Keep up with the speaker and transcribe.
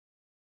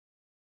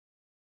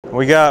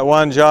We got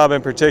one job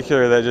in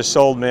particular that just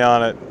sold me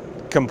on it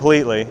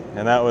completely,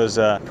 and that was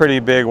a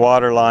pretty big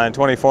water line,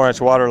 24-inch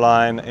water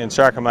line in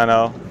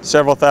Sacramento,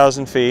 several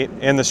thousand feet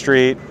in the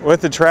street. With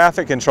the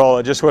traffic control,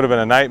 it just would have been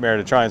a nightmare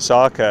to try and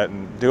saw cut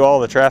and do all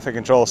the traffic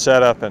control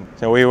setup, and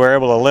so we were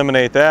able to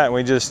eliminate that, and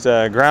we just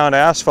ground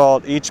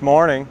asphalt each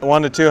morning,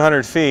 100 to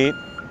 200 feet.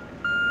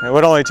 It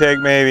would only take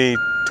maybe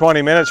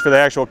 20 minutes for the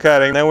actual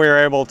cutting. Then we were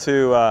able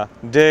to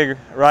dig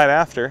right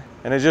after,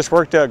 and it just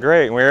worked out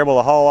great. We were able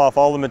to haul off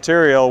all the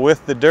material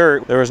with the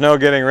dirt. There was no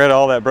getting rid of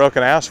all that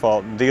broken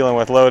asphalt and dealing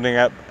with loading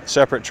up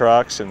separate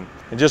trucks, and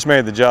it just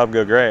made the job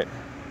go great.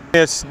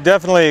 It's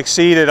definitely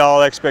exceeded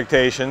all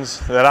expectations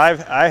that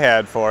I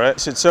had for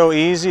it. It's so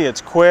easy,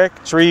 it's quick,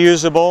 it's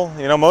reusable.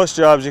 You know, most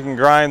jobs you can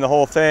grind the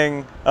whole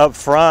thing up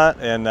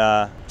front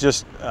and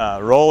just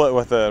roll it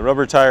with a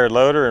rubber tired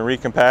loader and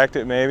recompact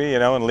it maybe, you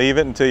know, and leave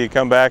it until you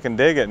come back and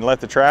dig it and let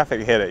the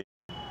traffic hit it.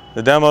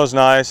 The demo's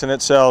nice and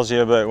it sells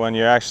you, but when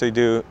you actually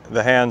do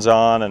the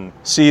hands-on and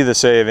see the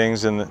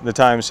savings and the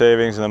time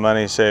savings and the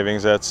money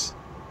savings,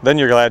 then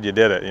you're glad you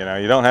did it, you know.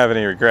 You don't have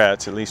any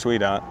regrets, at least we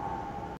don't.